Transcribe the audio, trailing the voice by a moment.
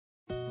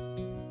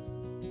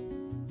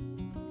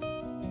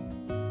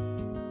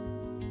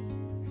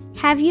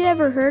Have you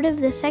ever heard of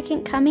the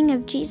second coming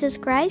of Jesus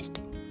Christ?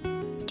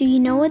 Do you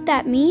know what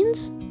that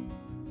means?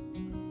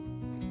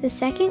 The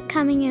second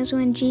coming is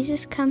when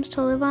Jesus comes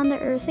to live on the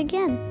earth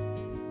again.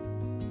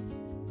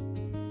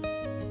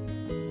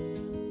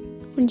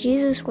 When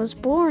Jesus was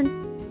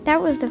born,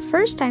 that was the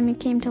first time he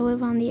came to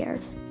live on the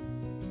earth.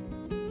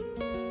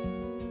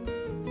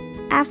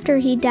 After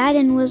he died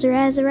and was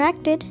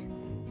resurrected,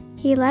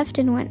 he left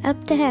and went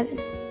up to heaven.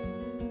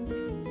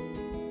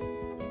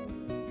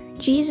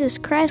 Jesus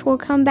Christ will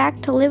come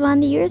back to live on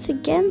the earth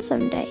again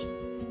someday.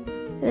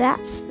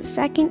 That's the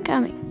second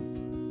coming.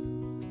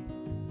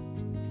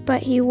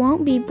 But he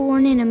won't be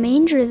born in a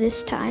manger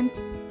this time.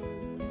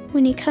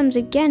 When he comes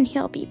again,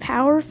 he'll be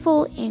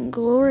powerful and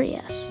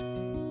glorious.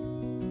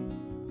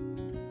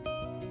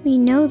 We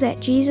know that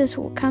Jesus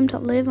will come to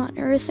live on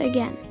earth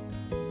again.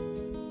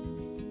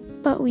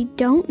 But we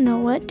don't know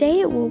what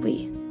day it will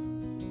be.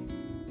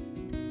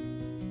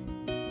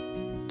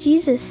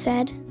 Jesus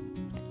said,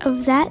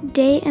 "Of that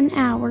day and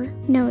hour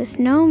knoweth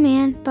no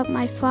man but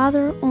my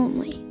Father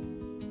only."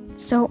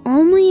 So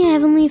only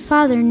Heavenly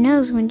Father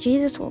knows when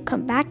Jesus will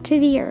come back to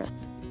the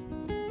earth.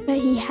 But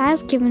he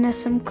has given us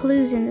some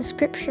clues in the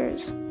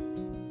scriptures.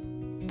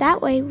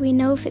 That way we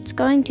know if it's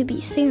going to be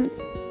soon.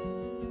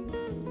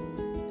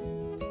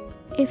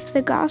 If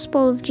the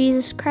gospel of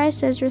Jesus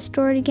Christ is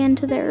restored again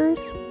to the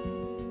earth,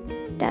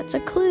 that's a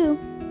clue.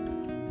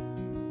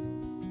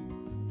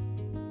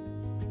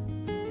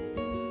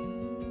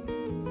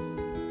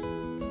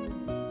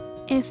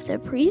 If the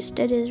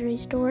priesthood is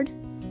restored,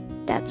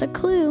 that's a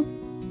clue.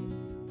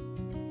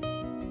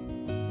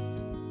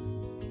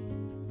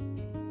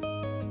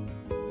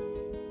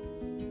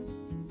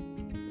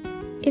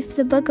 If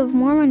the Book of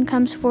Mormon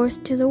comes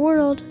forth to the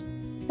world,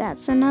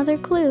 that's another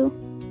clue.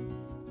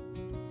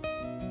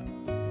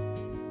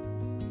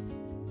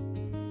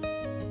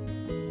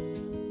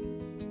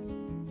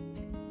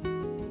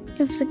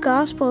 If the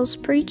gospel is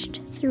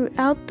preached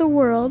throughout the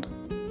world,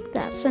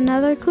 that's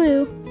another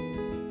clue.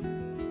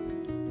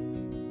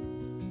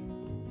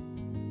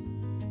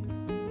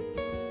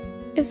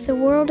 If the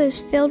world is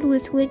filled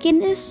with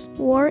wickedness,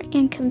 war,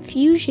 and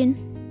confusion,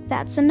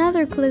 that's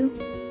another clue.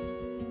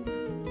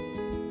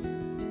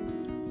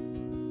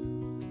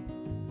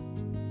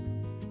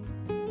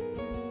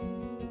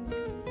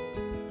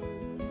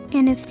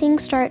 And if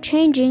things start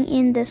changing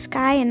in the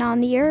sky and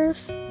on the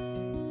earth,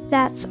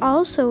 that's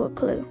also a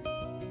clue.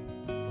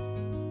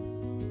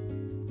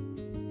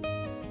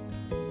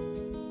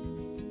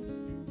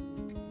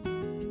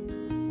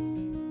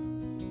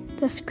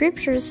 The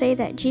scriptures say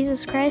that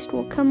Jesus Christ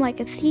will come like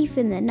a thief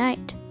in the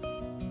night.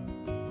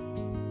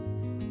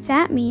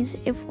 That means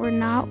if we're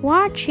not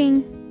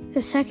watching,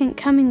 the second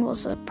coming will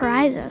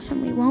surprise us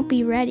and we won't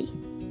be ready.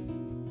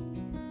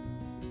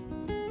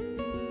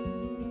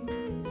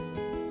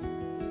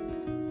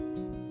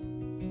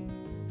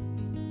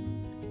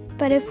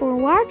 But if we're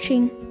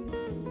watching,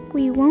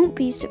 we won't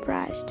be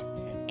surprised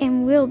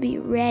and we'll be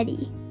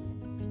ready.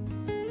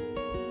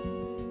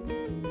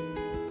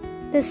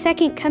 The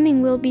second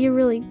coming will be a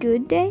really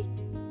good day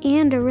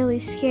and a really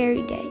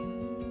scary day.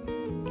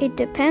 It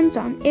depends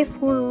on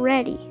if we're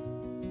ready.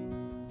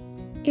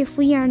 If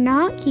we are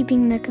not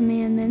keeping the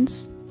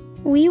commandments,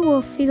 we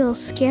will feel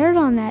scared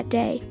on that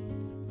day.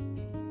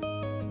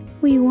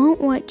 We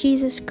won't want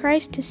Jesus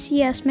Christ to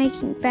see us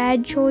making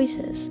bad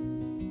choices.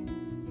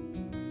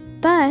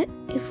 But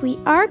if we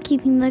are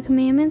keeping the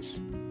commandments,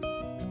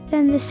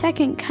 then the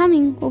second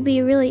coming will be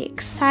a really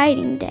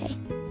exciting day.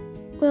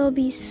 We'll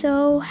be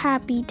so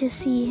happy to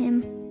see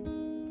him.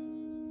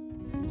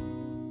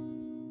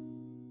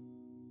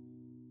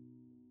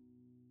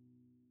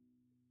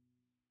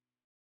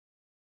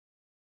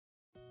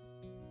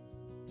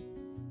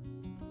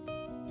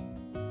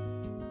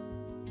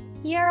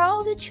 Ye are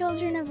all the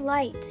children of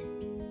light,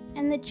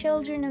 and the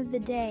children of the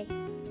day.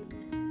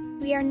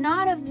 We are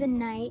not of the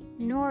night,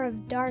 nor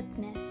of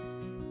darkness.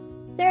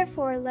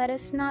 Therefore let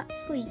us not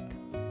sleep,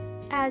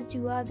 as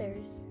do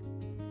others,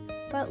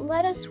 but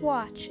let us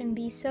watch and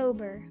be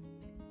sober.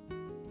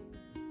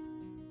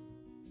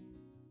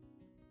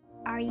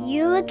 Are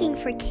you looking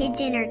for kids'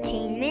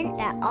 entertainment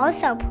that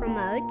also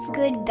promotes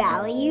good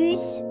values?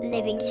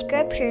 Living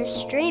Scriptures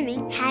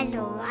Streaming has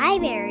a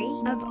library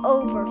of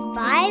over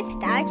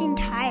 5,000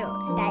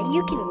 titles that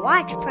you can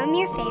watch from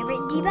your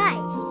favorite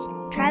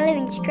device. Try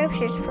Living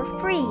Scriptures for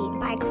free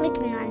by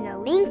clicking on the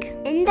link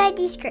in the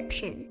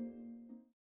description.